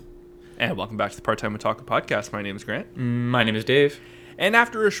And welcome back to the Part-Time Otaku Podcast. My name is Grant. My name is Dave. And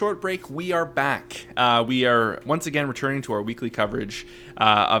after a short break, we are back. We are once again returning to our weekly coverage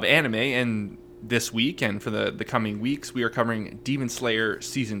of anime. And this week and for the coming weeks, we are covering Demon Slayer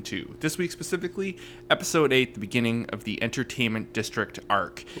Season 2. This week specifically, Episode 8, the beginning of the Entertainment District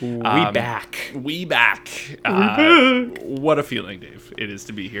arc. We back. What a feeling, Dave, it is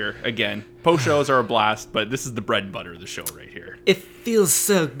to be here again. Post shows are a blast, but this is the bread and butter of the show right here. It feels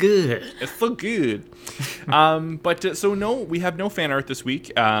so good. It's so good. So no, we have no fan art this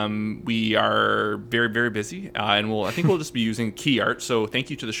week. We are very, very busy, and I think we'll just be using key art. So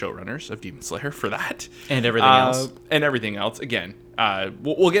thank you to the showrunners of Demon Slayer for that, and everything else. Again,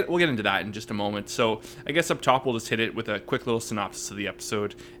 we'll get into that in just a moment. So I guess up top we'll just hit it with a quick little synopsis of the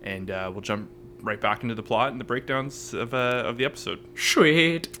episode, and we'll jump right back into the plot and the breakdowns of the episode.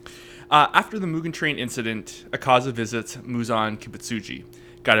 Sweet. After the Mugen Train incident, Akaza visits Muzan Kibutsuji.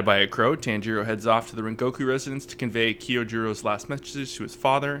 Guided by a crow, Tanjiro heads off to the Rengoku residence to convey Kyojiro's last messages to his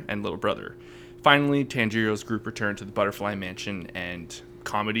father and little brother. Finally, Tanjiro's group return to the Butterfly Mansion, and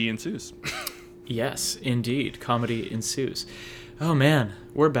comedy ensues. Yes, indeed. Comedy ensues. Oh, man.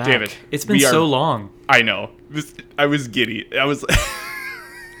 We're back. David, it's been so long. I know. I was giddy.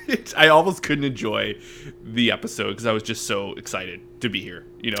 I almost couldn't enjoy the episode because I was just so excited to be here,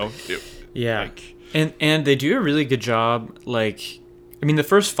 Yeah. And they do a really good job, the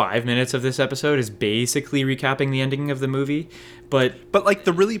first 5 minutes of this episode is basically recapping the ending of the movie, but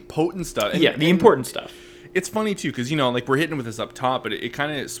the really potent stuff. The important stuff. It's funny too, because we're hitting with this up top, but it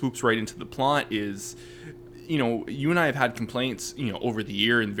kind of swoops right into the plot. Is you and I have had complaints, over the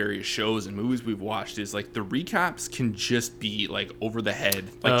year in various shows and movies we've watched. Is the recaps can just be over the head,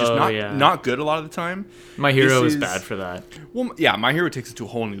 not good a lot of the time. My Hero is bad for that. Well, yeah, My Hero takes it to a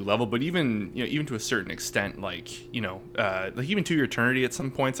whole new level, but even to a certain extent, even To Your Eternity at some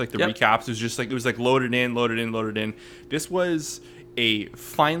points, recaps was just it was loaded in. This was a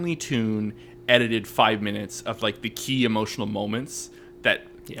finely tuned, edited 5 minutes of the key emotional moments that.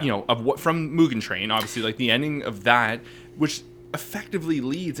 Of what from Mugen Train, obviously, the ending of that, which effectively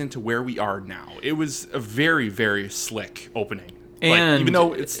leads into where we are now. It was a very, very slick opening. And even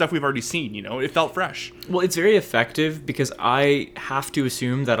though it's stuff we've already seen, it felt fresh. Well, it's very effective because I have to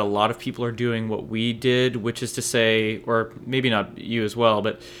assume that a lot of people are doing what we did, which is to say, or maybe not you as well,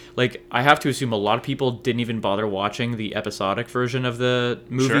 but I have to assume a lot of people didn't even bother watching the episodic version of the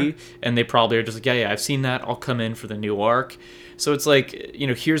movie, Sure. And they probably are just yeah, I've seen that. I'll come in for the new arc. So it's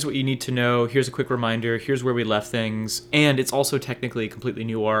here's what you need to know. Here's a quick reminder. Here's where we left things. And it's also technically a completely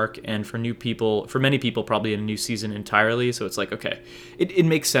new arc. And for many people, probably a new season entirely. So it's okay, it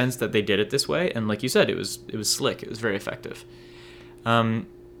makes sense that they did it this way. And like you said, it was slick. It was very effective. Man,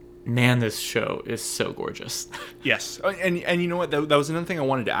 this show is so gorgeous. Yes. And you know what? That was another thing I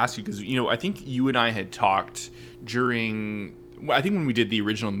wanted to ask you because, I think you and I had talked when we did the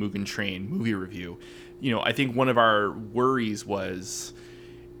original Mugen Train movie review. I think one of our worries was,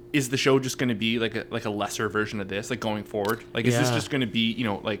 is the show just going to be like a lesser version of this, going forward? Is this just going to be,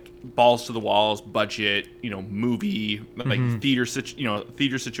 balls to the walls, budget, movie, theater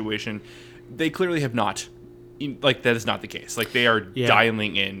situation? They clearly have not. That is not the case. They are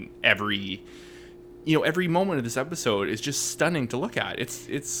dialing in every moment of this episode is just stunning to look at.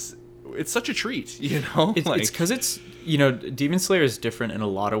 It's such a treat, It's because Demon Slayer is different in a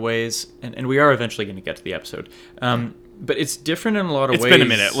lot of ways, and we are eventually going to get to the episode. But it's different in a lot of ways. It's been a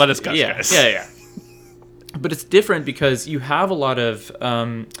minute. Let us gush, guys. Yeah. But it's different because you have a lot of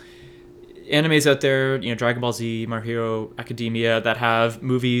animes out there, Dragon Ball Z, My Hero Academia, that have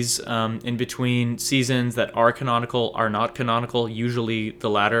movies in between seasons that are canonical, are not canonical, usually the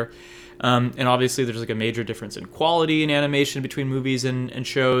latter. And obviously there's a major difference in quality and animation between movies and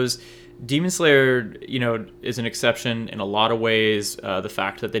shows. Demon Slayer, is an exception in a lot of ways. The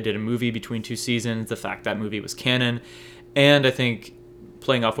fact that they did a movie between two seasons, the fact that movie was canon, and I think,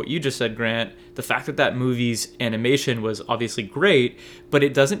 playing off what you just said, Grant, the fact that movie's animation was obviously great, but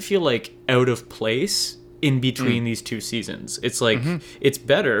it doesn't feel out of place in between these two seasons. It's it's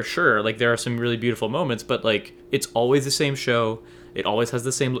better, sure. There are some really beautiful moments, but it's always the same show. It always has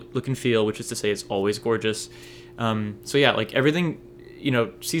the same look and feel, which is to say it's always gorgeous. Everything,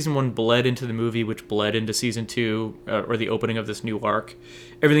 season 1 bled into the movie, which bled into season 2, or the opening of this new arc.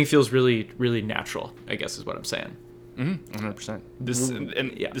 Everything feels really, really natural, I guess is what I'm saying. 100%.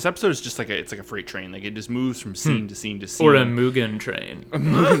 This episode is just it's like a freight train. It just moves from scene to scene to scene. Or a Mugen Train. A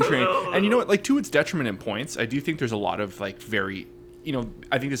Mugen Train. And you know what? To its detriment in points, I do think there's a lot of very,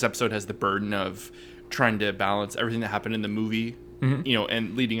 I think this episode has the burden of trying to balance everything that happened in the movie,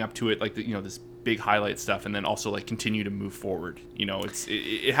 and leading up to it, this big highlight stuff, and then also like continue to move forward. You know,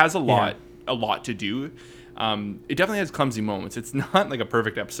 it has a lot to do. It definitely has clumsy moments. It's not like a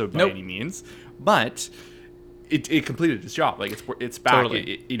perfect episode by any means, but it completed its job. Like it's back.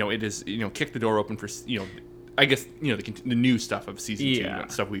 Totally. It is, kicked the door open for, I guess, the new stuff of season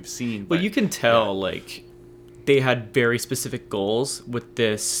 2, stuff we've seen. But you can tell like they had very specific goals with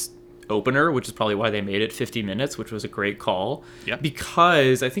this opener, which is probably why they made it 50 minutes, which was a great call. Yeah.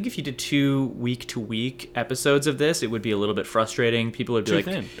 Because I think if you did 2 week-to-week episodes of this, it would be a little bit frustrating. People would be too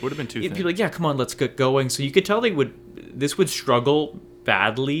thin. It would have been too thin. People like, yeah, come on, let's get going. So you could tell this would struggle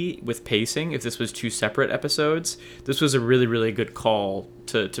badly with pacing if this was 2 separate episodes. This was a really, really good call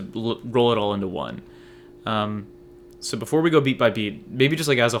to roll it all into one. So before we go beat by beat, maybe just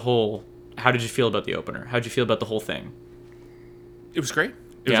like as a whole, how did you feel about the opener? How did you feel about the whole thing? It was great.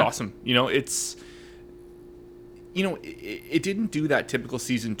 It was awesome. It didn't do that typical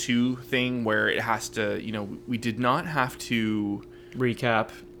season 2 thing where it has to, we did not have to recap.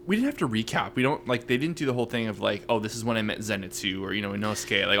 We didn't have to recap. We don't they didn't do the whole thing of like, oh, this is when I met Zenitsu or,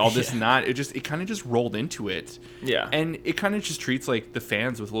 Inosuke, like all this and that. It kind of just rolled into it. Yeah. And it kind of just treats like the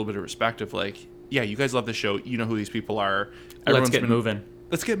fans with a little bit of respect of like, yeah, you guys love the show. You know who these people are. Let's get moving.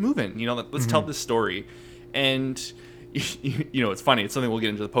 Let's get moving. Let's tell this story. And it's funny. It's something we'll get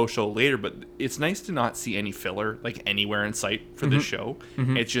into the post show later, but it's nice to not see any filler like anywhere in sight for this show.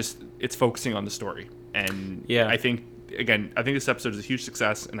 It's focusing on the story. And I think this episode is a huge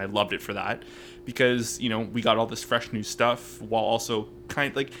success, and I loved it for that because, we got all this fresh new stuff while also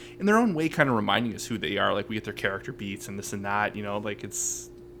kind of like in their own way kind of reminding us who they are. Like we get their character beats and this and that, like it's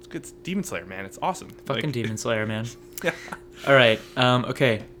Demon Slayer, man. It's awesome. Fucking Demon Slayer, man. Yeah. All right.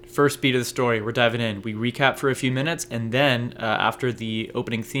 Okay. First beat of the story, we're diving in. We recap for a few minutes, and then after the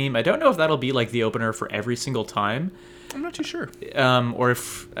opening theme, I don't know if that'll be like the opener for every single time. I'm not too sure. Or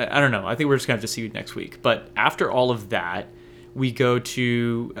if, I don't know. I think we're just going to have to see next week. But after all of that, we go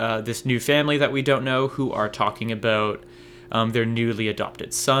to this new family that we don't know who are talking about their newly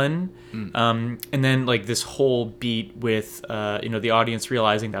adopted son. And then like this whole beat with, the audience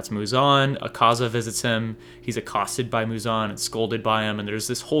realizing that's Muzan. Akaza visits him. He's accosted by Muzan and scolded by him. And there's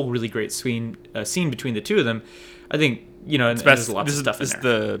this whole really great scene between the two of them. I think, and there's lots of stuff in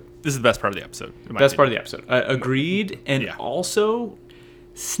there. This is the best part of the episode. Best part of the episode. Agreed. And also,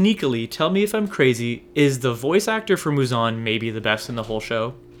 sneakily, tell me if I'm crazy, is the voice actor for Muzan maybe the best in the whole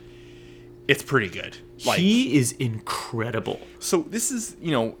show? It's pretty good. He is incredible. So this is,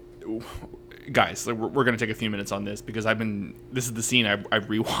 guys, we're going to take a few minutes on this because this is the scene I've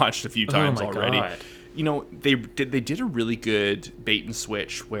rewatched a few times already. God. They did a really good bait and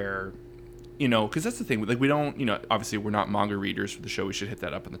switch where, because that's the thing. Like we don't, obviously we're not manga readers for the show. We should hit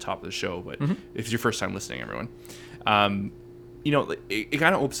that up on the top of the show. But if it's your first time listening, everyone, it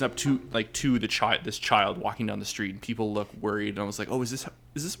kind of opens up to this child walking down the street, and people look worried. And I was like, oh, is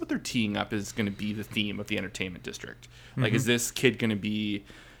this what they're teeing up is going to be the theme of the entertainment district? Like, is this kid going to be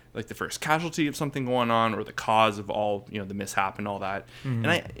like the first casualty of something going on, or the cause of all the mishap and all that? And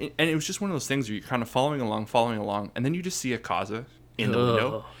it was just one of those things where you're kind of following along, and then you just see Akaza in the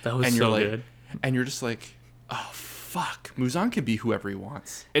window, that was and you're so like, good. And you're just like, oh fuck, Muzan can be whoever he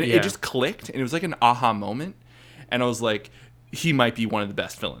wants, and it just clicked, and it was like an aha moment, and I was like, he might be one of the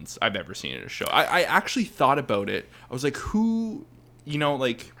best villains I've ever seen in a show. I actually thought about it. I was like, who,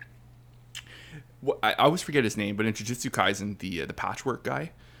 I always forget his name, but in Jujutsu Kaisen, the patchwork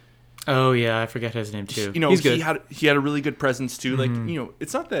guy. Oh yeah, I forget his name too. He's good. He had a really good presence too. Like,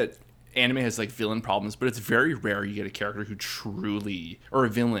 it's not that anime has like villain problems, but it's very rare you get a character who truly, or a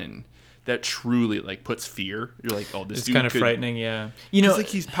villain that truly like puts fear. You're like, oh, this it's dude kind of frightening. Yeah, like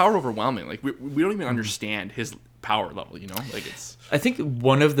he's power overwhelming. Like we don't even understand his power level. Like it's. I think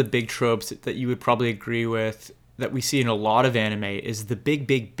one of the big tropes that you would probably agree with that we see in a lot of anime is the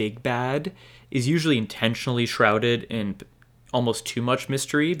big bad is usually intentionally shrouded in almost too much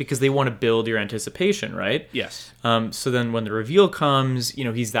mystery because they want to build your anticipation, right? Yes. So then when the reveal comes,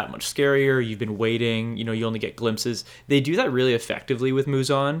 he's that much scarier. You've been waiting, you only get glimpses. They do that really effectively with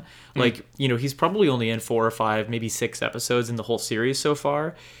Muzan. Like, he's probably only in 4 or 5, maybe 6 episodes in the whole series so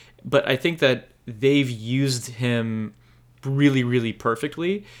far. But I think that they've used him really, really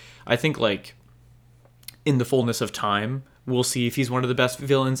perfectly. I think, like, in the fullness of time, we'll see if he's one of the best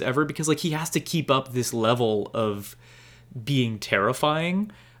villains ever because, like, he has to keep up this level of being terrifying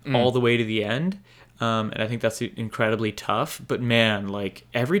all the way to the end. And I think that's incredibly tough. But man, like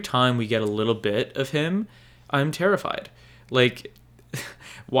every time we get a little bit of him, I'm terrified. Like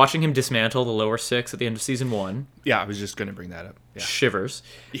watching him dismantle the lower six at the end of season 1. Yeah, I was just going to bring that up. Yeah. Shivers.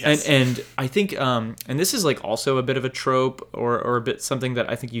 Yes. And I think and this is like also a bit of a trope or a bit something that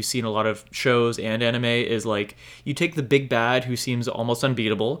I think you see in a lot of shows and anime is like you take the big bad who seems almost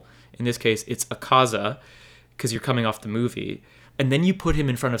unbeatable. In this case, it's Akaza because you're coming off the movie. And then you put him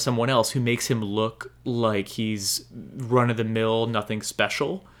in front of someone else who makes him look like he's run-of-the-mill, nothing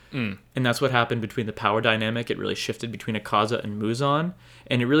special. And that's what happened between the power dynamic. It really shifted between Akaza and Muzan.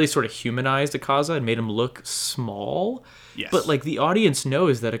 And it really sort of humanized Akaza and made him look small. Yes. But, like, the audience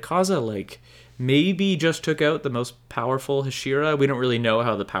knows that Akaza, like, maybe just took out the most powerful Hashira. We don't really know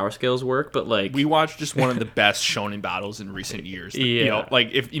how the power scales work, but, like... We watched just one of the best shonen battles in recent years. Yeah. You know,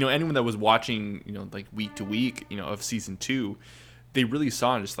 like, if, you know, anyone that was watching, you know, like, week to week, you know, of season 2... they really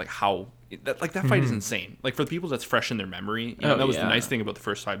saw just like how that fight is insane. Like for the people that's fresh in their memory, you know, that was the nice thing about the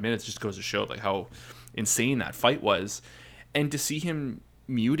first 5 minutes. Just goes to show like how insane that fight was, and to see him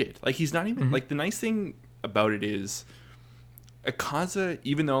muted, like he's not even like the nice thing about it is Akaza,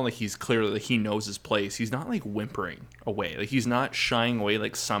 even though like he's clearly like, he knows his place, he's not like whimpering away. Like he's not shying away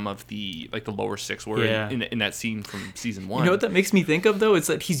like some of the like the lower six were in that scene from season 1. You know what that makes me think of though? It's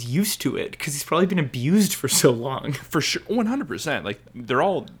that he's used to it because he's probably been abused for so long. For sure, 100%. Like they're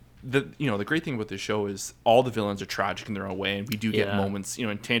all the great thing about this show is all the villains are tragic in their own way, and we do get moments. You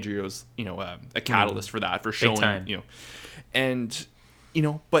know, and Tanjiro's a catalyst for that, for showing and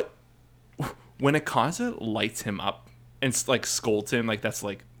but when Akaza lights him up and like scolds him, like that's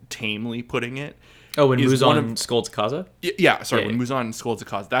like tamely putting it. Oh, when Muzan scolds Akaza? Yeah, sorry, when Muzan scolds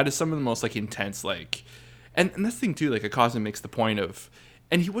Akaza, that is some of the most like intense like, and that's the thing too. Like Akaza makes the point of,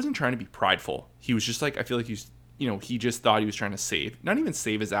 and he wasn't trying to be prideful. He was just like, I feel like he just thought he was trying to not even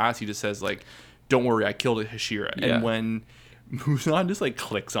save his ass. He just says like, "Don't worry, I killed a Hashira." Yeah. And when Muzan just like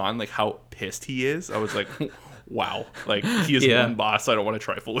clicks on like how pissed he is, I was like, wow, like he is one boss I don't want to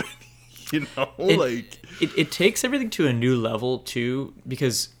trifle with. It takes everything to a new level too,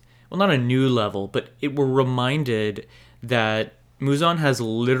 because, well, not a new level, but we're reminded that Muzan has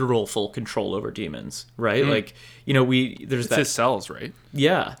literal full control over demons, right? Like, there's it's his cells, right?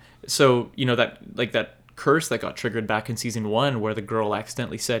 Yeah. So, that curse that got triggered back in season 1 where the girl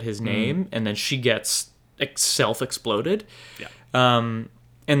accidentally said his name and then she gets self-exploded. Yeah.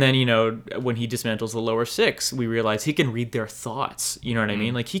 And then, when he dismantles the lower six, we realize he can read their thoughts. You know what I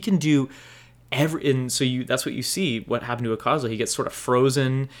mean? Like, he can do and so that's what you see. What happened to Akaza? He gets sort of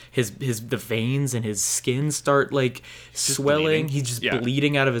frozen. The veins in his skin start like swelling. He's just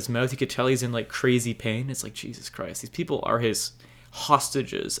bleeding out of his mouth. You could tell he's in like crazy pain. It's like, Jesus Christ, these people are his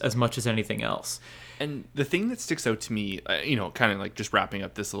hostages as much as anything else. And the thing that sticks out to me, kind of like just wrapping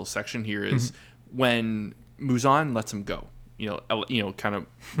up this little section here, is when Muzan lets him go. Kind of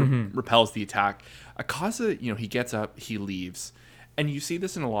repels the attack. Akaza, he gets up, he leaves. And you see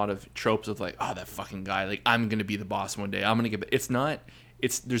this in a lot of tropes of like, oh, that fucking guy, like, I'm going to be the boss one day. I'm going to get...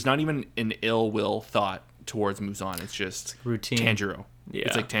 There's not even an ill will thought towards Muzan. It's just routine. Tanjiro. Yeah.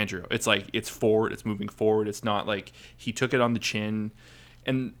 It's like Tanjiro. It's like, it's forward, it's moving forward. It's not like he took it on the chin.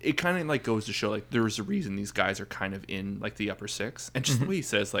 And it kind of like goes to show like there's a reason these guys are kind of in like the upper six. And just the way he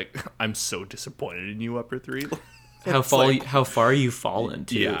says like, I'm so disappointed in you, upper three. How far you've fallen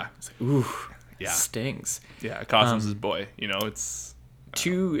too. Yeah. It's like, ooh, stings. Yeah, Akaza's his boy. It's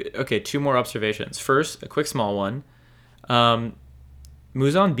two more observations. First, a quick small one.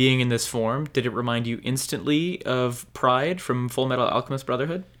 Muzan being in this form, did it remind you instantly of Pride from Full Metal Alchemist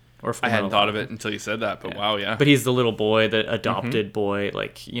Brotherhood? Or I hadn't thought of it until you said that, but wow, yeah. But he's the little boy, the adopted boy.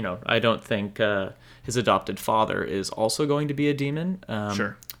 Like, I don't think his adopted father is also going to be a demon.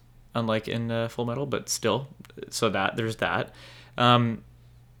 Sure. Unlike in Full Metal, but still. So there's that.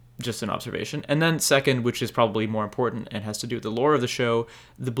 Just an observation. And then second, which is probably more important and has to do with the lore of the show,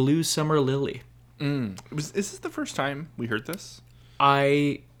 the Blue Summer Lily. Is this the first time we heard this?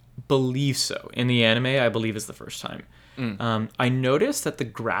 I believe so. In the anime, I believe it's the first time. I noticed that the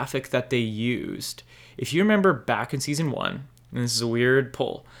graphic that they used, if you remember back in season 1, and this is a weird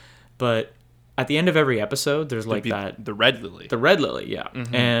pull, but at the end of every episode, there's like the red lily. The red lily, yeah.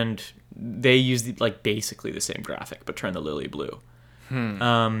 And they use like basically the same graphic, but turn the lily blue.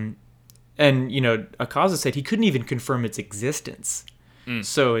 And Akaza said he couldn't even confirm its existence.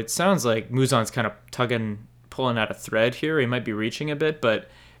 So it sounds like Muzan's kind of pulling out a thread here. He might be reaching a bit, but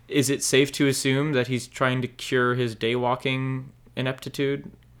is it safe to assume that he's trying to cure his daywalking ineptitude?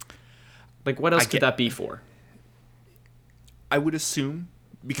 Like, what else could that be for? I would assume,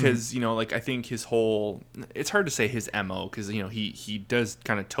 because, I think his whole... It's hard to say his MO, because, he does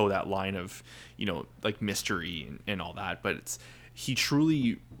kind of toe that line of, like, mystery and all that, but he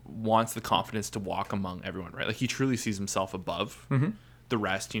truly wants the confidence to walk among everyone, right? Like, he truly sees himself above the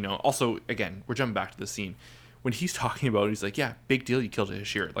rest, Also, again, we're jumping back to the scene when he's talking about it, he's like, yeah, big deal, you killed a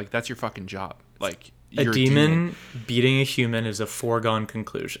Hashira. Like, that's your fucking job. Like, a you're demon beating a human is a foregone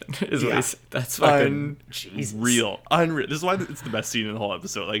conclusion. Is what he's, that's fucking unreal. This is why it's the best scene in the whole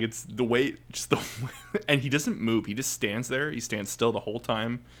episode. Like, it's the way, and he doesn't move. He just stands there. He stands still the whole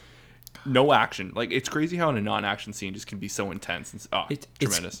time. No action. Like, it's crazy how in a non-action scene just can be so intense. And,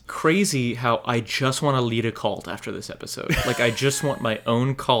 tremendous. It's crazy how I just want to lead a cult after this episode. Like, I just want my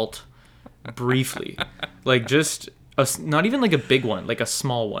own cult briefly. Like, just not even like a big one, like a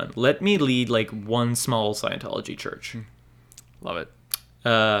small one. Let me lead like one small Scientology church. Love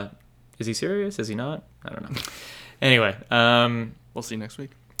it. Is he serious? Is he not? I don't know. Anyway, we'll see next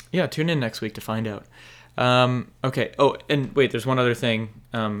week. Yeah, tune in next week to find out. Okay. Oh, and wait, there's one other thing.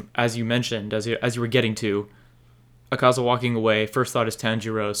 As you mentioned, as you were getting to, Akaza walking away, first thought is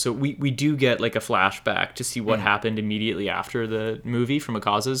Tanjiro. So we do get like a flashback to see what happened immediately after the movie from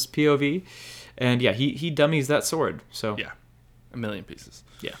Akaza's POV. And yeah, he dummies that sword. So yeah, 1,000,000 pieces.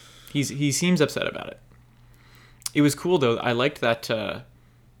 Yeah, he seems upset about it. It was cool though. I liked that.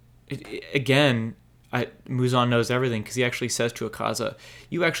 Muzan knows everything because he actually says to Akaza,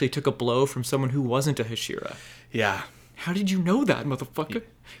 "You actually took a blow from someone who wasn't a Hashira." Yeah. How did you know that, motherfucker?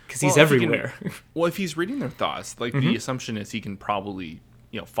 Because he's everywhere. If he's reading their thoughts, like the assumption is he can probably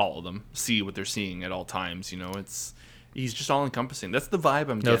follow them, see what they're seeing at all times. He's just all encompassing. That's the vibe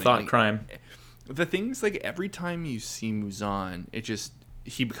I'm getting. No thought crime. The thing is, like, every time you see Muzan,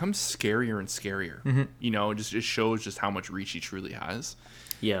 he becomes scarier and scarier. It shows just how much reach he truly has.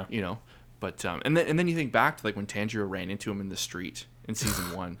 Yeah. But and then you think back to like when Tanjiro ran into him in the street in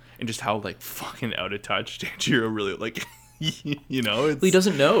season 1, and just how like fucking out of touch Tanjiro really like. Well, he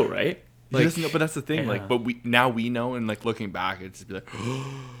doesn't know, right? He doesn't know, but that's the thing. Yeah. Like, but we know, and like looking back, it's just be like,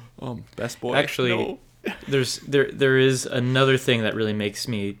 best boy. Actually, no. there is another thing that really makes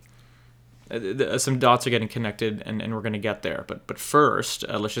me. Some dots are getting connected, and we're going to get there. But first,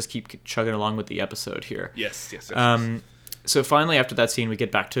 let's just keep chugging along with the episode here. Yes. So finally, after that scene, we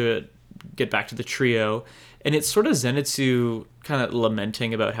get back to the trio, and it's sort of Zenitsu kind of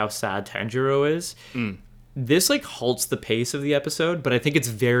lamenting about how sad Tanjiro is. This like halts the pace of the episode, but I think it's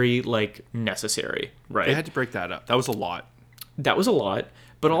very like necessary, right? They had to break that up. That was a lot.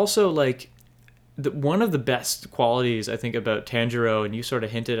 But also like one of the best qualities I think about Tanjiro, and you sort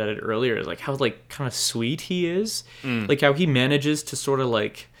of hinted at it earlier, is like how like kind of sweet he is, like how he manages to sort of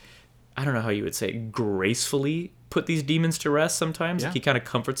like, I don't know how you would say, gracefully put these demons to rest sometimes. Yeah. Like he kind of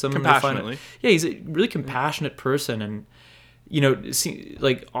comforts them compassionately. He's a really compassionate person, and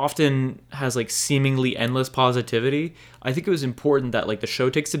like often has like seemingly endless positivity. I think it was important that like the show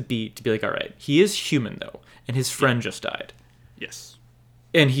takes a beat to be like, all right, he is human though, and his friend just died. Yes.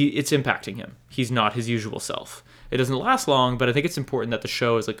 And it's impacting him. He's not his usual self. It doesn't last long, but I think it's important that the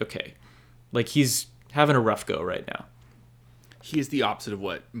show is like, okay, like he's having a rough go right now. He is the opposite of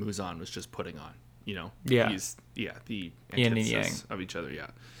what Muzan was just putting on, Yeah. He's the antithesis of each other. Yeah.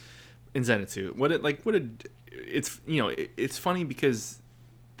 In Zenitsu, it's funny because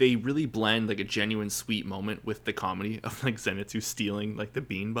they really blend like a genuine sweet moment with the comedy of like Zenitsu stealing like the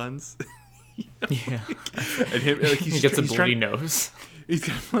bean buns. Yeah. And him, like, he gets a bloody nose. He's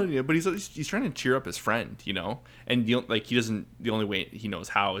got funny, but he's trying to cheer up his friend, and he doesn't. The only way he knows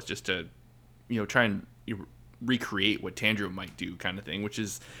how is just to, try and recreate what Tanjiro might do, kind of thing, which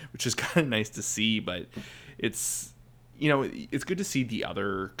is kind of nice to see. But it's it's good to see the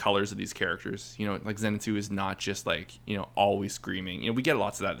other colors of these characters. Like Zenitsu is not just like always screaming. We get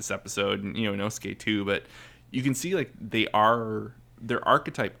lots of that this episode, and Inosuke too. But you can see like they're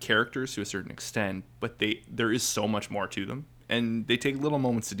archetype characters to a certain extent, but there is so much more to them. And they take little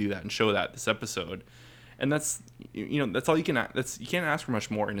moments to do that and show that this episode, and that's that's all you can. You can't ask for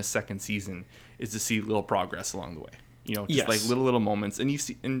much more in a second season, is to see little progress along the way. Just like little moments, and you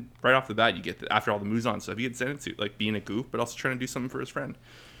see, and right off the bat, you get after all the Muzan stuff, you get Zenitsu like being a goof, but also trying to do something for his friend.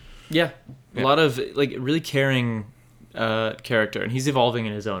 Yeah, a lot of like really caring character, and he's evolving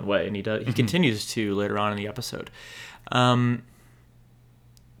in his own way, and he continues to later on in the episode.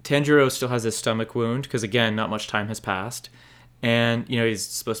 Tanjiro still has his stomach wound because again, not much time has passed. And, he's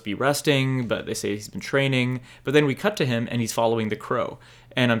supposed to be resting, but they say he's been training. But then we cut to him, and he's following the crow.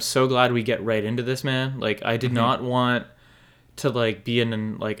 And I'm so glad we get right into this, man. Like, I did not want to, like, be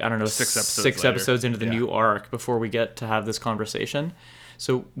in, like, I don't know, six episodes into the new arc before we get to have this conversation.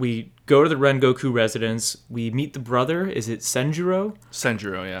 So we go to the Rengoku residence. We meet the brother. Is it Senjuro?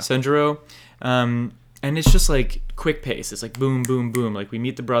 Senjuro, yeah. Senjuro. And it's just like quick pace. It's like boom, boom, boom. Like we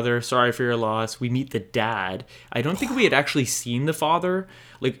meet the brother. Sorry for your loss. We meet the dad. I don't think we had actually seen the father.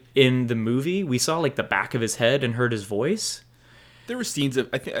 Like in the movie, we saw like the back of his head and heard his voice. there were scenes of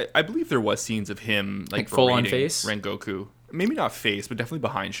I believe there was scenes of him like full on berating face Rengoku. Maybe not face, but definitely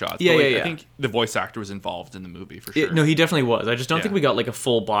behind shots. Yeah, but, like, yeah. I think the voice actor was involved in the movie for sure. No, he definitely was. I just don't think Yeah. we got like a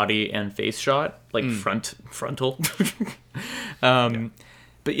full body and face shot, like frontal.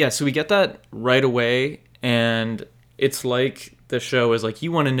 But yeah, so we get that right away, and it's like the show is like,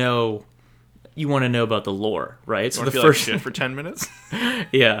 you want to know about the lore, right? So You the wanna feel first like shit for 10 minutes.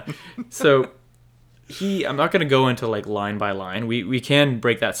 yeah. So I'm not going to go into like line by line. We can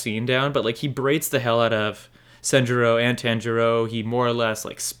break that scene down, but like he berates the hell out of Senjuro and Tanjiro. He more or less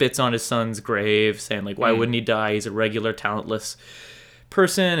like spits on his son's grave, saying like, why wouldn't he die? He's a regular talentless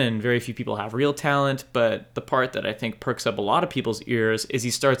person, and very few people have real talent. But the part that I think perks up a lot of people's ears is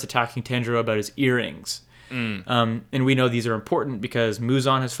he starts attacking Tanjiro about his earrings. And we know these are important because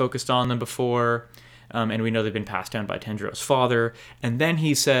Muzan has focused on them before. And we know they've been passed down by Tanjiro's father. And then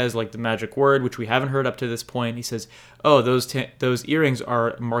he says, like, the magic word, which we haven't heard up to this point. He says, oh, those earrings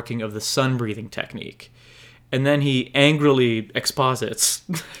are marking of the sun breathing technique. And then he angrily exposits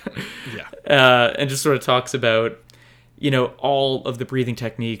and just sort of talks about, all of the breathing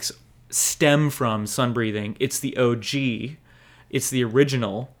techniques stem from sun breathing. It's the OG. It's the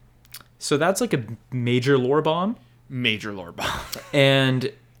original. So that's like a major lore bomb. Major lore bomb.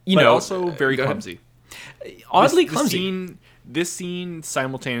 And, but also very clumsy. Oddly clumsy. This scene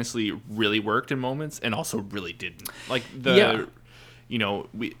simultaneously really worked in moments and also really didn't. Like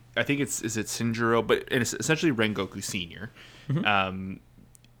I think is it Shinjiro, but it's essentially Rengoku Senior. Mm-hmm.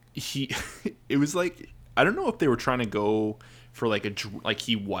 It was like, I don't know if they were trying to go for like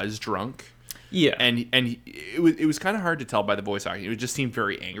he was drunk. Yeah, and it was kind of hard to tell by the voice acting. It just seemed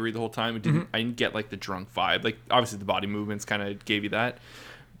very angry the whole time. I didn't get like the drunk vibe. Like obviously the body movements kind of gave you that,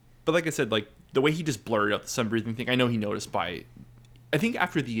 but like I said, like the way he just blurred out the sun breathing thing, I know he noticed I think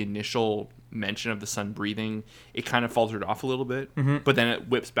after the initial mention of the sun breathing, it kind of faltered off a little bit, but then it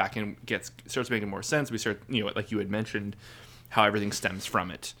whips back and starts making more sense. We start, like you had mentioned, how everything stems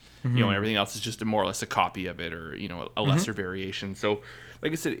from it, and everything else is just more or less a copy of it, or a lesser variation. So,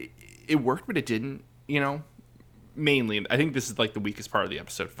 like I said, it worked, but it didn't. Mainly, I think this is like the weakest part of the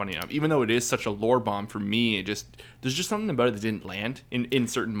episode. Funny enough, even though it is such a lore bomb for me, there's just something about it that didn't land in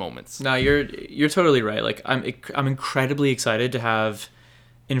certain moments. No, you're totally right. Like I'm incredibly excited to have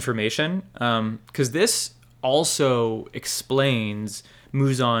information because this also explains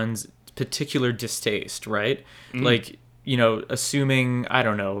Muzan's particular distaste, right? Like assuming, I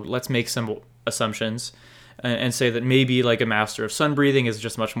don't know, let's make some assumptions and say that maybe like a master of sun breathing is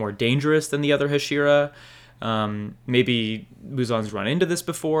just much more dangerous than the other Hashira. Maybe Muzan's run into this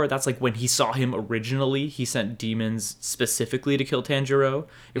before. That's like when he saw him originally, he sent demons specifically to kill Tanjiro.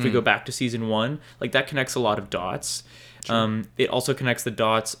 If we go back to season 1, like that connects a lot of dots. Sure. It also connects the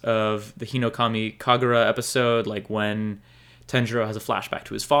dots of the Hinokami Kagura episode, like when Tanjiro has a flashback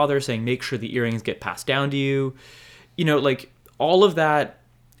to his father saying, make sure the earrings get passed down to you. Like all of that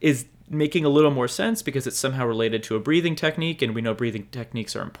is making a little more sense because it's somehow related to a breathing technique, and we know breathing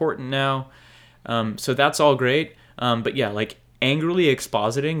techniques are important now. So that's all great. But yeah, like angrily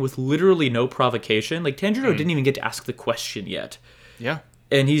expositing with literally no provocation. Like Tanjiro didn't even get to ask the question yet. Yeah.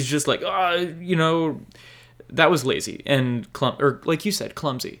 And he's just like, that was lazy and or like you said,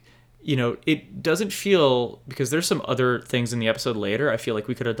 clumsy. It doesn't feel, because there's some other things in the episode later I feel like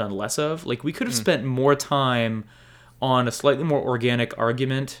we could have done less of. Like we could have spent more time on a slightly more organic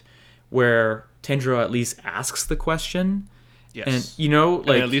argument where Tanjiro at least asks the question. Yes. And,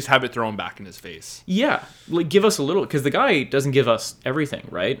 like... And at least have it thrown back in his face. Yeah. Like, give us a little... Because the guy doesn't give us everything,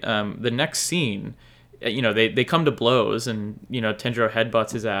 right? The next scene, they come to blows, and, Tanjiro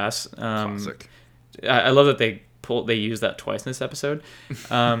headbutts his ass. Classic. I love that they use that twice in this episode.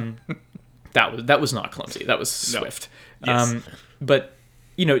 That was not clumsy. That was swift. No. Yes. But,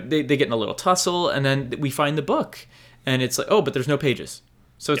 they get in a little tussle, and then we find the book. And it's like, oh, but there's no pages.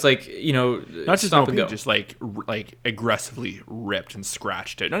 So it's like, not just stop no and go. pages, like aggressively ripped and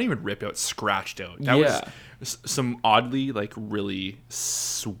scratched out. Not even ripped out, scratched out. That was some oddly, like, really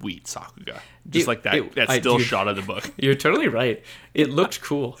sweet Sakuga. Just like that still shot of the book. You're totally right. It looked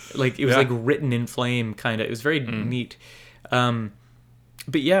cool. Like, it was like written in flame, kind of. It was very neat. But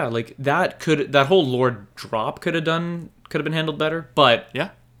yeah, like that whole lore drop could have been handled better. But yeah,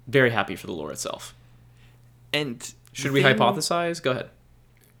 very happy for the lore itself. And should we hypothesize? Go ahead.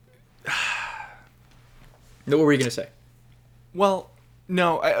 No, what were you going to say? Well,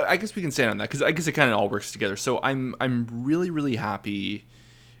 no, I guess we can stand on that because I guess it kind of all works together. So I'm really, really happy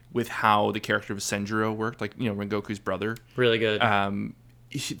with how the character of Senjuro worked, like, Rengoku's brother. Really good.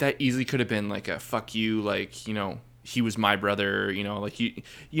 That easily could have been like a fuck you, like, he was my brother, like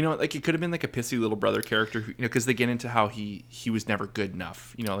like it could have been like a pissy little brother character, because they get into how he was never good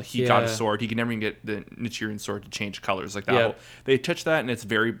enough, like he got a sword, he could never even get the Nichiren sword to change colors, like that whole, they touch that, and it's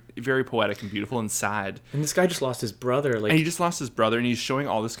very, very poetic and beautiful and sad. And this guy just lost his brother, and he just lost his brother, and he's showing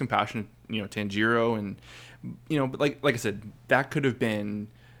all this compassion, Tanjiro, and but like I said, that could have been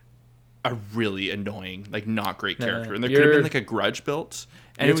a really annoying, like not great character, and there could have been like a grudge built,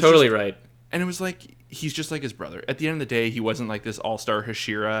 and you're totally right. And it was like, he's just like his brother. At the end of the day, he wasn't like this all-star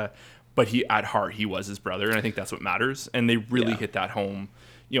Hashira, but at heart, he was his brother. And I think that's what matters. And they really hit that home,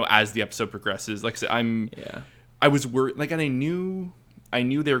 as the episode progresses. Like I said, I was worried, like, and I knew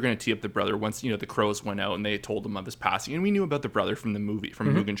they were going to tee up the brother once, the crows went out and they told him of his passing. And we knew about the brother from the movie,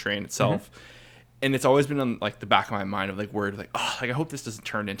 from Mugen Train itself. And it's always been on like the back of my mind of like, worried, like, oh, like I hope this doesn't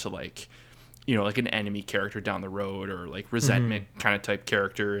turn into like, like an enemy character down the road, or like resentment kind of type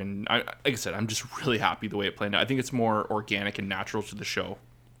character. And like I said, I'm just really happy the way it played out. I think it's more organic and natural to the show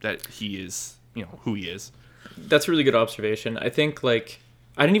that he is, who he is. That's a really good observation. I think like,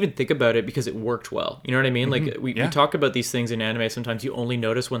 I didn't even think about it because it worked well. You know what I mean? Like we talk about these things in anime. Sometimes you only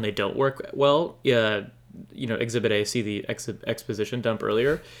notice when they don't work well. Yeah. Exhibit A, see the exposition dump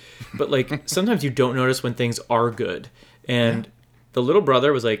earlier. But like, sometimes you don't notice when things are good. And the little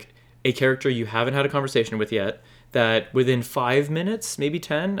brother was like, a character you haven't had a conversation with yet, that within 5 minutes, maybe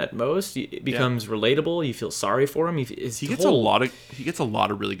 10 at most, it becomes relatable. You feel sorry for him. He gets a lot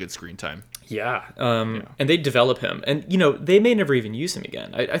of really good screen time. Yeah. And they develop him, and they may never even use him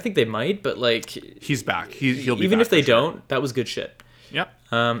again. I think they might, but like, he's back. He'll be even back if they don't. That was good shit. Yeah.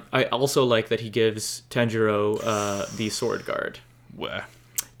 I also like that he gives Tanjiro the sword guard. Where?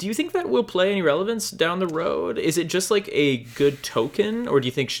 Do you think that will play any relevance down the road? Is it just like a good token, or do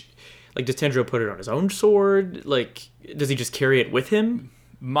you think? Like, does Tanjiro put it on his own sword? Like, does he just carry it with him?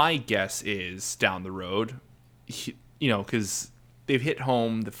 My guess is down the road, because they've hit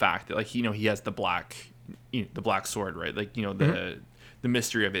home the fact that, like, he has the black sword, right? Like, the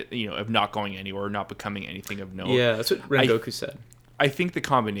mystery of it, of not going anywhere, not becoming anything of note. Yeah, that's what Rengoku said. I think the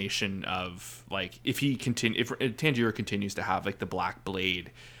combination of, like, if Tanjiro continues to have, like, the black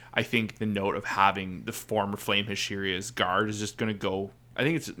blade, I think the note of having the former Flame Hashira's guard is just going to go. I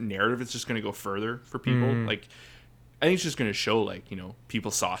think it's narrative. It's just going to go further for people. Like, I think it's just going to show, like,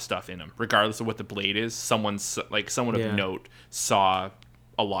 people saw stuff in him, regardless of what the blade is. Someone of note saw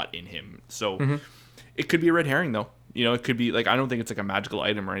a lot in him. So it could be a red herring, though. It could be like, I don't think it's like a magical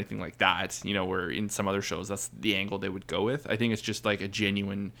item or anything like that. Where in some other shows that's the angle they would go with. I think it's just like a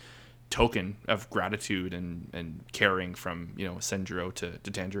genuine token of gratitude and caring from Senjuro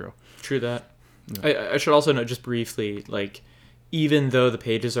to Tanjiro. True that. Yeah. I should also note just briefly, like, even though the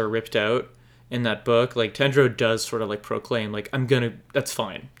pages are ripped out in that book, like, Tanjiro does sort of like proclaim, like, that's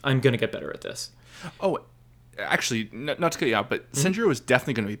fine. I'm going to get better at this. Oh, actually, not to cut you out, but Senjuro is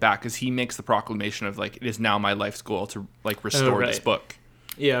definitely going to be back, because he makes the proclamation of, like, it is now my life's goal to, like, restore this book.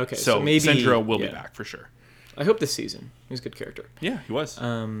 Yeah, okay. So maybe Senjuro will be back for sure. I hope this season. He's a good character. Yeah, he was.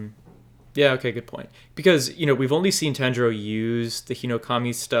 Yeah, okay, good point. Because, we've only seen Tanjiro use the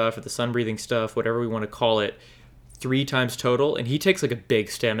Hinokami stuff, or the sun-breathing stuff, whatever we want to call it, 3 times total, and he takes like a big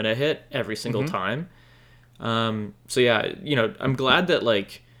stamina hit every single time. So yeah, I'm glad that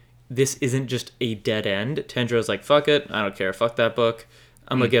like this isn't just a dead end. Tanjiro's like, fuck it, I don't care, fuck that book,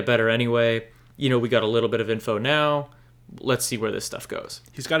 I'm gonna get better anyway. We got a little bit of info now, let's see where this stuff goes.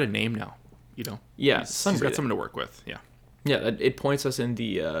 He's got a name now, Yeah, he's got something to work with. Yeah, it points us in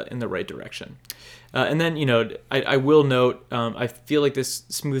the right direction. And then I will note, I feel like this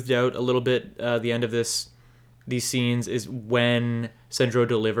smoothed out a little bit. The end of these scenes is when Senjuro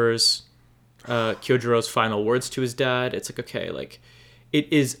delivers Kyojiro's final words to his dad. It's like, okay, like,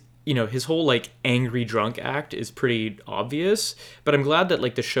 it is, his whole like angry drunk act is pretty obvious, but I'm glad that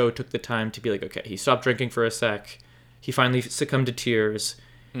like the show took the time to be like, okay, he stopped drinking for a sec, he finally succumbed to tears,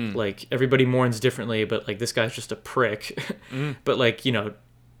 like, everybody mourns differently, but like, this guy's just a prick. But like,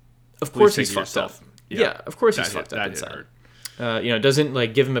 of course he's fucked up. Yeah, of course he's fucked up inside. Doesn't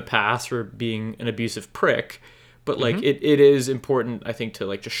like give him a pass for being an abusive prick, but like it is important, I think, to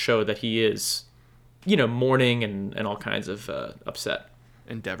like just show that he is, mourning and all kinds of upset.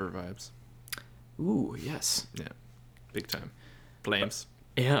 Endeavor vibes. Ooh, yes. Yeah, big time. Flames.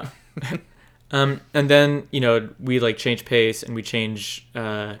 Yeah. And then we like change pace and we change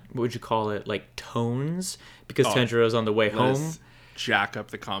what would you call it, like tones, because Tanjiro's on the way home. Jack up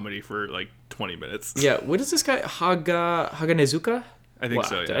the comedy for like 20 minutes. Yeah, what is this guy? Haganezuka? I think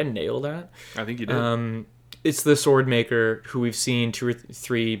so, yeah. Did I nail that? I think you did. It's the sword maker who we've seen 2 or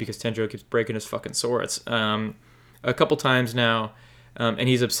 3, because Tanjiro keeps breaking his fucking swords. A couple times now. And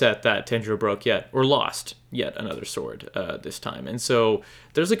he's upset that Tanjiro broke lost yet another sword this time. And so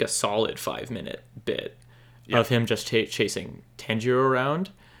there's like a solid 5-minute bit of him just chasing Tanjiro around.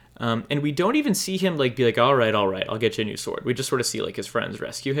 And we don't even see him like be like, all right, I'll get you a new sword. We just sort of see like his friends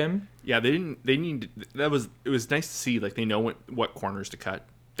rescue him. Yeah, it was nice to see like they know what corners to cut.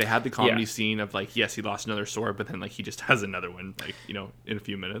 They had the comedy scene of like, yes, he lost another sword, but then like he just has another one like, in a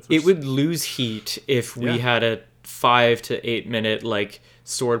few minutes. It would lose heat if we had a 5 to 8 minute like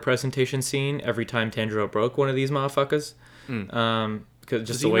sword presentation scene every time Tanjiro broke one of these motherfuckers. Because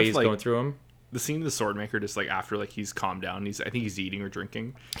just the way he's going through them. The scene of the sword maker, just like after like he's calmed down, I think he's eating or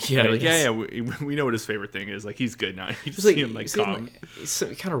drinking. Yeah, we know what his favorite thing is. Like he's good now. You just see him like calm. Like,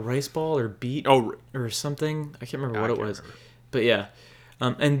 some kind of rice ball or beet or something. I can't remember what it was, but yeah.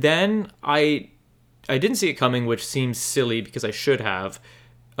 And then I didn't see it coming, which seems silly because I should have.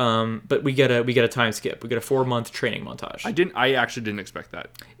 But we get a time skip. We get a 4-month training montage. I actually didn't expect that.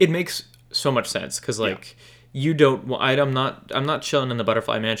 It makes so much sense because like. Yeah. You don't. I'm not chilling in the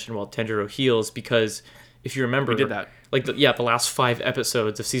Butterfly Mansion while Tanjiro heals because if you remember, we did that. Like the last 5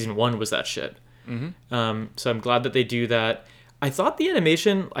 episodes of season 1 was that shit. Mm-hmm. So I'm glad that they do that. I thought the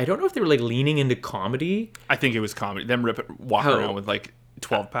animation. I don't know if they were like leaning into comedy. I think it was comedy. Them walking around with like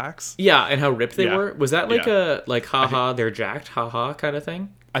 12 packs. Yeah, and how ripped they were. Was that like a haha they're jacked haha kind of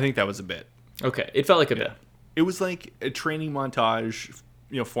thing? I think that was a bit. Okay, it felt like a bit. It was like a training montage.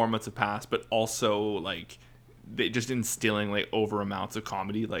 4 months have passed, but also like. They just instilling like over amounts of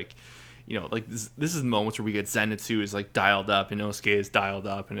comedy, like like this is moments where we get Zenitsu is like dialed up and Inosuke is dialed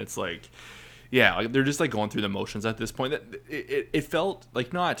up, and it's like like they're just like going through the motions at this point. That it felt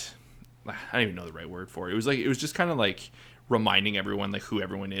like not, I don't even know the right word for it. It was just kind of like reminding everyone like who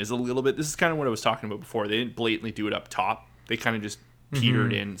everyone is a little bit. This is kind of what I was talking about before. They didn't blatantly do it up top. They kind of just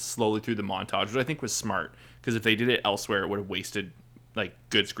petered in slowly through the montage, which I think was smart because if they did it elsewhere, it would have wasted like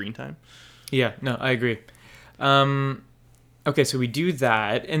good screen time. Yeah, no, I agree. Okay, so we do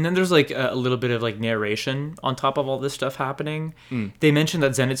that, and then there's like a little bit of like narration on top of all this stuff happening. They mentioned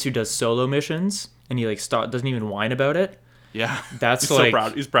that Zenitsu does solo missions, and he like doesn't even whine about it. Yeah, that's he's like so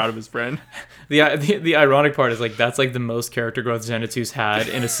proud. He's proud of his friend. The ironic part is like that's like the most character growth Zenitsu's had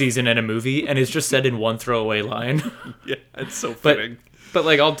in a season and a movie, and it's just said in one throwaway line. Yeah, it's so fitting. But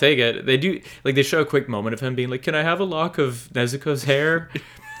like I'll take it. They do like they show a quick moment of him being like, "Can I have a lock of Nezuko's hair?"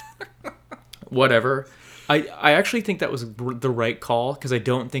 Whatever. I actually think that was the right call because I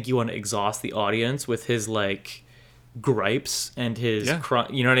don't think you want to exhaust the audience with his like gripes and his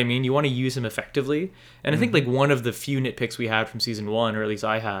you know what I mean? You want to use him effectively. And I think like one of the few nitpicks we had from season 1, or at least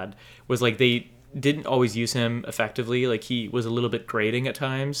I had, was like they didn't always use him effectively. Like he was a little bit grating at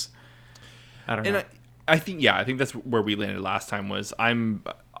times. I don't know. And I think that's where we landed last time was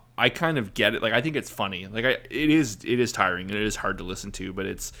I kind of get it. Like I think it's funny. Like it is tiring and it is hard to listen to, but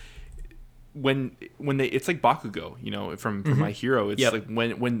it's when it's like Bakugo, from My Hero. It's like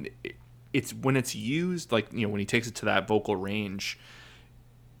when it's used, like when he takes it to that vocal range,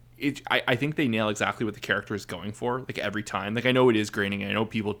 I think they nail exactly what the character is going for, like every time. Like I know it is grating, and I know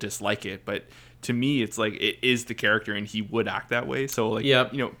people dislike it, but to me, it's like it is the character, and he would act that way. So like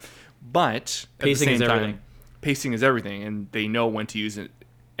but pacing is everything. Pacing is everything, and they know when to use it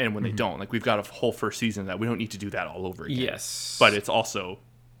and when they don't. Like we've got a whole first season of that we don't need to do that all over again. Yes, but it's also,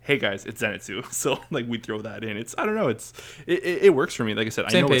 hey guys, it's Zenitsu, so like we throw that in. It's I don't know, it works for me. Like I said,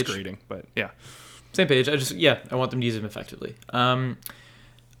 I know it's grating, but same page. I want them to use them effectively.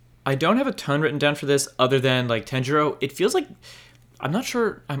 I don't have a ton written down for this other than like Tanjiro. It feels like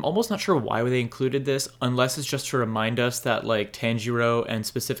I'm almost not sure why they included this, unless it's just to remind us that like Tanjiro and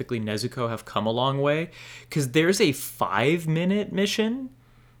specifically Nezuko have come a long way, because there's a 5-minute mission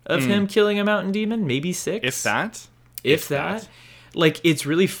of him killing a mountain demon, maybe 6, if that. Like, it's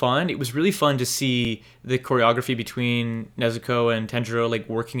really fun. It was really fun to see the choreography between Nezuko and Tanjiro, like,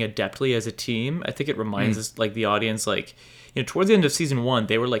 working adeptly as a team. I think it reminds us, like, the audience, like, towards the end of season 1,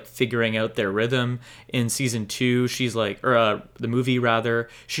 they were, like, figuring out their rhythm. In season 2, she's, like, or the movie, rather,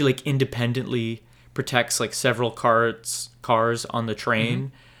 she, like, independently protects, like, several cars on the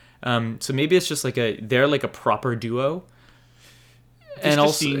train. So maybe it's just, like, they're, like, a proper duo. And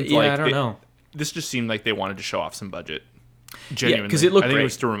also, I don't know. This just seemed like they wanted to show off some budget. Genuinely, because it looked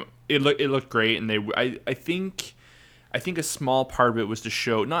great. It looked great, and I think a small part of it was to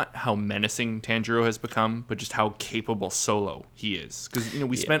show not how menacing Tanjiro has become, but just how capable solo he is. Because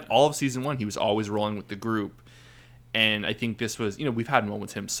we spent all of season 1, he was always rolling with the group, and I think this was we've had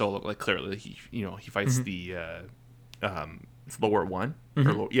moments of him solo, like clearly he fights the lower one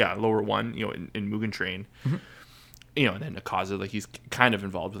lower one in Mugen Train, and then Akaza, like he's kind of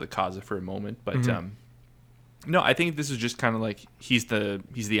involved with Akaza for a moment, but. No, I think this is just kind of like he's the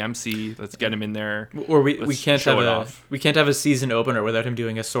MC. Let's get him in there. Or we can't have we can't have a season opener without him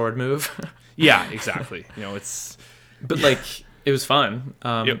doing a sword move. Yeah, exactly. It's but like it was fun.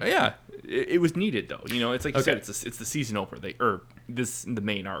 Yeah, it was needed though. It's like you said, it's the season opener. The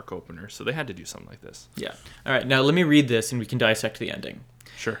main arc opener, so they had to do something like this. Yeah. All right, now let me read this and we can dissect the ending.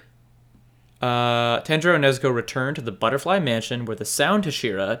 Sure. Tanjiro and Nezuko return to the Butterfly Mansion where the Sound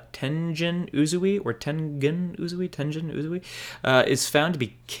Hashira, Tenjin Uzui, is found to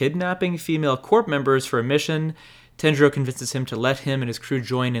be kidnapping female corp members for a mission. Tanjiro convinces him to let him and his crew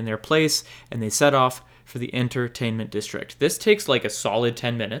join in their place, and they set off for the entertainment district. This takes like a solid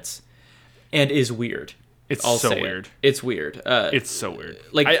 10 minutes and is weird. It's weird. It's weird. It's so weird.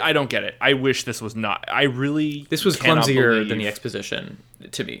 Like I don't get it. I wish this was not. This was clumsier than the exposition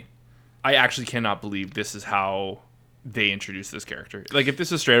to me. I actually cannot believe this is how they introduced this character. Like, if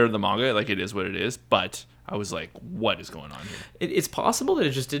this is straight out of the manga, like, it is what it is. But I was like, what is going on here? It's possible that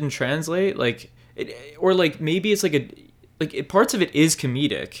it just didn't translate. Or maybe it's parts of it is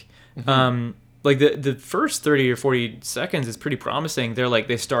comedic. Mm-hmm. Like, the first 30 or 40 seconds is pretty promising.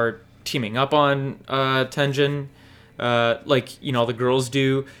 They start teaming up on Tenjin, the girls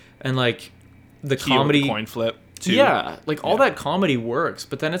do. And, the comedy... coin flip. Too. Yeah, all that comedy works,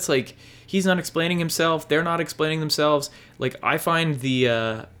 but then it's like he's not explaining himself, they're not explaining themselves. I find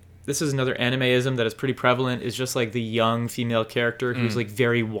this is another animeism that is pretty prevalent, is just the young female character who's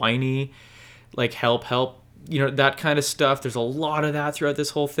very whiny, help, that kind of stuff. There's a lot of that throughout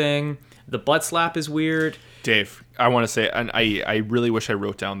this whole thing. The butt slap is weird. Dave, I want to say, and I really wish I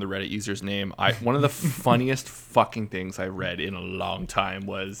wrote down the Reddit user's name. One of the funniest fucking things I read in a long time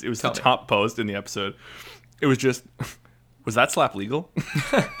was the top post in the episode. It was just, was that slap legal?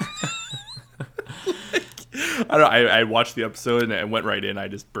 I don't know. I watched the episode and I went right in. I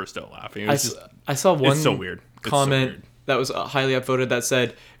just burst out laughing. I saw one it's so weird. Comment that was highly upvoted that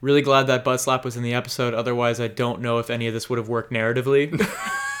said, really glad that butt slap was in the episode. Otherwise, I don't know if any of this would have worked narratively.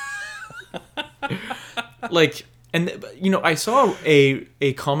 I saw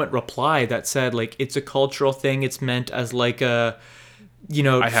a comment reply that said, it's a cultural thing. It's meant as a...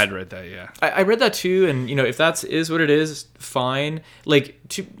 I had read that, yeah. I read that too, and if that is what it is, fine.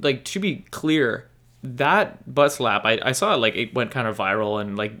 To be clear, that butt slap, I saw it went kind of viral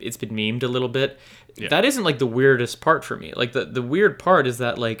and it's been memed a little bit. Yeah. That isn't the weirdest part for me. The weird part is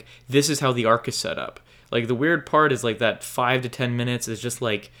that this is how the arc is set up. The weird part is that 5 to 10 minutes is just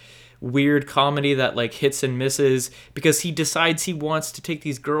weird comedy that hits and misses because he decides he wants to take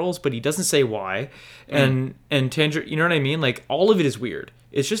these girls, but he doesn't say why. And Tanjiro, you know what I mean? All of it is weird.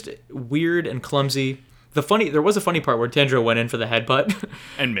 It's just weird and clumsy. There was a funny part where Tanjiro went in for the headbutt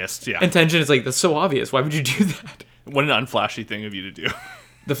and missed. Yeah. And Tenjin is that's so obvious. Why would you do that? What an unflashy thing of you to do.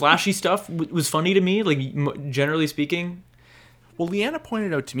 The flashy stuff was funny to me. Generally speaking. Well, Leanna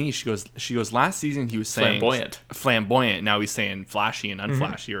pointed out to me, she goes, last season he was saying flamboyant. Now he's saying flashy and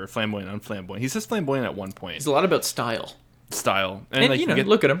unflashy, or flamboyant and unflamboyant. He says flamboyant at one point. It's a lot about style. And you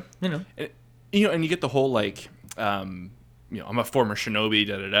look at him, and you get the whole I'm a former shinobi,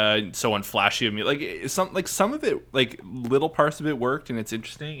 and so unflashy of me. Some of it, little parts of it worked, and it's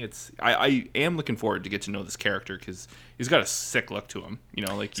interesting. I am looking forward to get to know this character because he's got a sick look to him.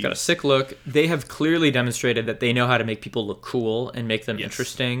 He's got a sick look. They have clearly demonstrated that they know how to make people look cool and make them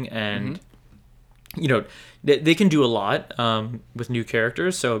interesting, and they can do a lot with new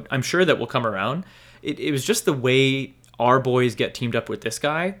characters. So I'm sure that will come around. It was just the way our boys get teamed up with this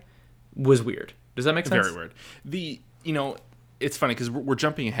guy was weird. Does that make sense? Very weird. It's funny because we're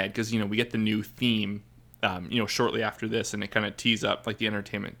jumping ahead because, we get the new theme, shortly after this, and it kind of tees up the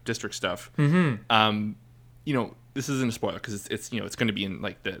entertainment district stuff. Mm-hmm. This isn't a spoiler because it's going to be in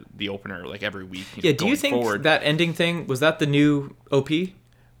the opener every week. Do you think that ending thing, was that the new OP?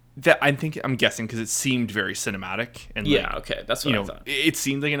 That I'm guessing because it seemed very cinematic and okay, that's what I thought. It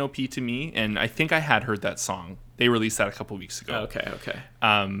seemed like an OP to me, and I think I had heard that song. They released that a couple weeks ago. Okay.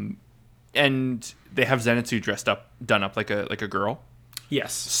 And they have Zenitsu done up like a girl.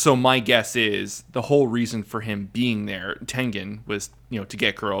 Yes. So my guess is the whole reason for him being there, Tengen, was to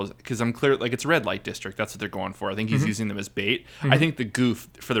get girls, because I'm clear it's a red light district. That's what they're going for. I think he's using them as bait. Mm-hmm. I think the goof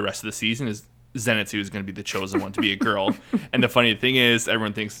for the rest of the season is Zenitsu is going to be the chosen one to be a girl. And the funny thing is,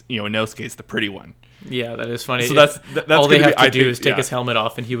 everyone thinks Inosuke's the pretty one. Yeah, that is funny. So that's all they have to do is take his helmet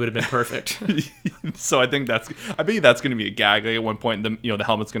off, and he would have been perfect. So I think I bet that's going to be a gag. At one point, the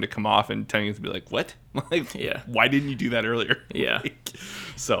helmet's going to come off, and Tengen's going to be like, "What? Why didn't you do that earlier?" Yeah.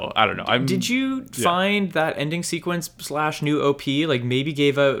 So I don't know. Did you find that ending sequence / new OP maybe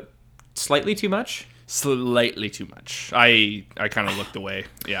gave out slightly too much? Slightly too much. I kind of looked away.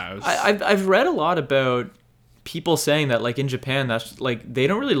 Yeah. I've read a lot about people saying that, like, in Japan, that's like they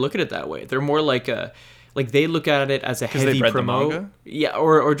don't really look at it that way. They're more like they look at it as a heavy they've read the promote. manga? Yeah,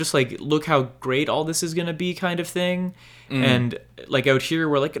 or just like, look how great all this is gonna be kind of thing. And like out here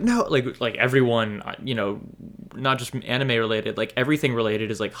we're like, no, like everyone, not just anime related, like everything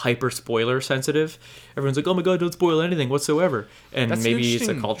related is like hyper spoiler sensitive. Everyone's like, oh my god, don't spoil anything whatsoever. And That's maybe it's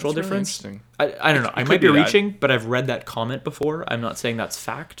a interesting. cultural That's really difference. interesting. I don't know. I could might be be that. reaching, but I've read that comment before. I'm not saying that's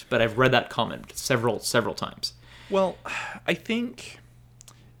fact, but I've read that comment several times. Well, I think,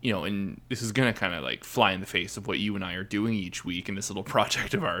 and this is going to kind of like fly in the face of what you and I are doing each week in this little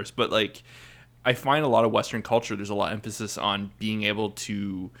project of ours, but like, I find a lot of Western culture, there's a lot of emphasis on being able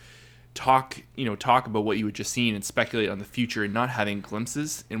to talk about what you had just seen and speculate on the future and not having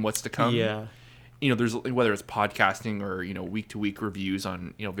glimpses in what's to come. Yeah. There's, whether it's podcasting or, week to week reviews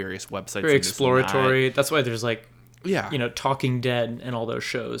on, various websites. Very and this and exploratory. that. That's why there's like, Yeah. Talking Dead and all those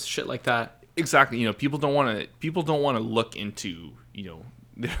shows, shit like that. Exactly. People don't want to look into,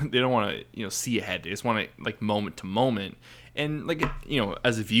 they don't want to, see ahead. They just want to like moment to moment. And like,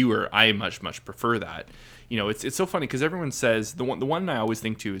 as a viewer, I much prefer that. It's so funny because everyone says the one I always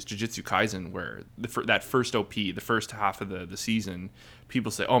think to is Jujutsu Kaisen, where that first OP, the first half of the season,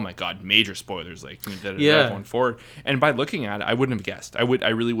 people say, "Oh my god, major spoilers!" Like, going forward. And by looking at it, I wouldn't have guessed. I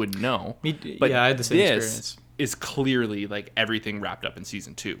really wouldn't know. But I had the same experience. Is clearly like everything wrapped up in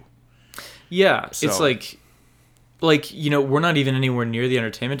season 2. Yeah, so, it's like we're not even anywhere near the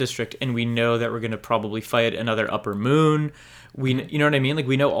entertainment district, and we know that we're gonna probably fight another Upper Moon. You know what I mean? Like,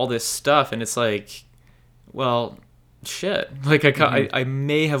 we know all this stuff, and it's like, well, shit. Like, I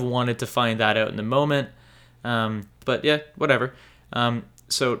may have wanted to find that out in the moment, but yeah, whatever.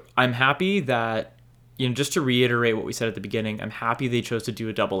 So I'm happy that, just to reiterate what we said at the beginning, I'm happy they chose to do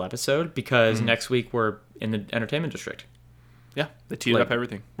a double episode because next week we're in the entertainment district. Yeah, they teed up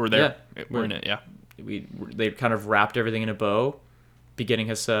everything. We're there. Yeah, we're in it. Yeah. They kind of wrapped everything in a bow. Beginning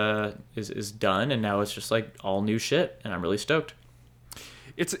is done, and now it's just like all new shit, and I'm really stoked.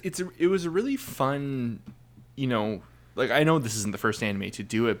 It was a really fun, like, I know this isn't the first anime to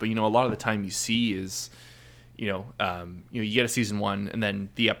do it, but a lot of the time you see is, you get a season 1 and then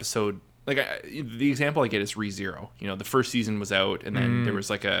the episode, like, the example I get is ReZero. The first season was out, and then there was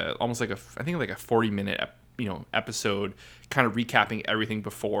like almost like a 40-minute episode kind of recapping everything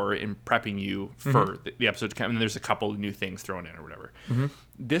before and prepping you for the episode to come, and then there's a couple of new things thrown in or whatever.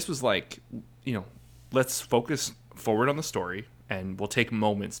 This was like, let's focus forward on the story, and we'll take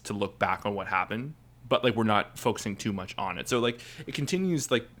moments to look back on what happened, but like, we're not focusing too much on it. So like, it continues,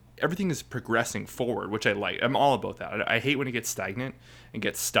 like, everything is progressing forward, which I like. I'm all about that. I hate when it gets stagnant and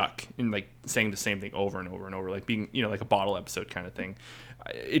gets stuck in like saying the same thing over and over and over, like being, like a bottle episode kind of thing.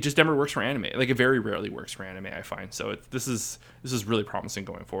 It just never works for anime. Like, it very rarely works for anime, I find. So this is really promising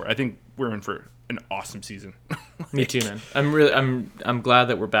going forward. I think we're in for an awesome season. Me too, man. I'm glad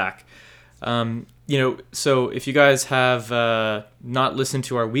that we're back. So if you guys have not listened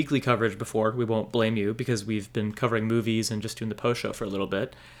to our weekly coverage before, we won't blame you because we've been covering movies and just doing the post show for a little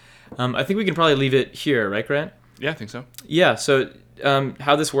bit. I think we can probably leave it here, right, Grant? Yeah, I think so. Yeah, so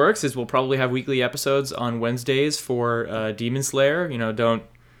how this works is we'll probably have weekly episodes on Wednesdays for Demon Slayer. Don't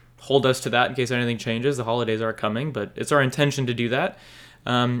hold us to that in case anything changes. The holidays are coming, but it's our intention to do that.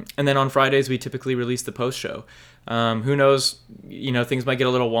 And then on Fridays, we typically release the post show. Who knows? Things might get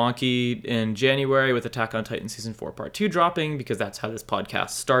a little wonky in January with Attack on Titan Season 4 Part 2 dropping, because that's how this podcast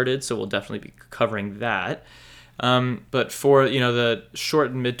started, so we'll definitely be covering that. But for, the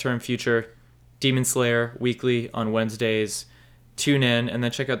short and midterm future, Demon Slayer weekly on Wednesdays. Tune in and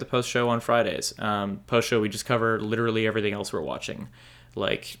then check out the post show on Fridays. Post show, we just cover literally everything else we're watching,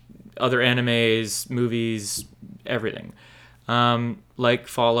 like other animes, movies, everything. Like,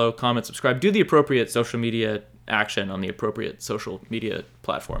 follow, comment, subscribe, do the appropriate social media action on the appropriate social media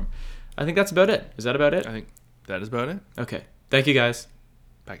platform. I think that's about it. Is that about it? I think that is about it. Okay. Thank you, guys.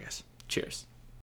 Bye, guys. Cheers.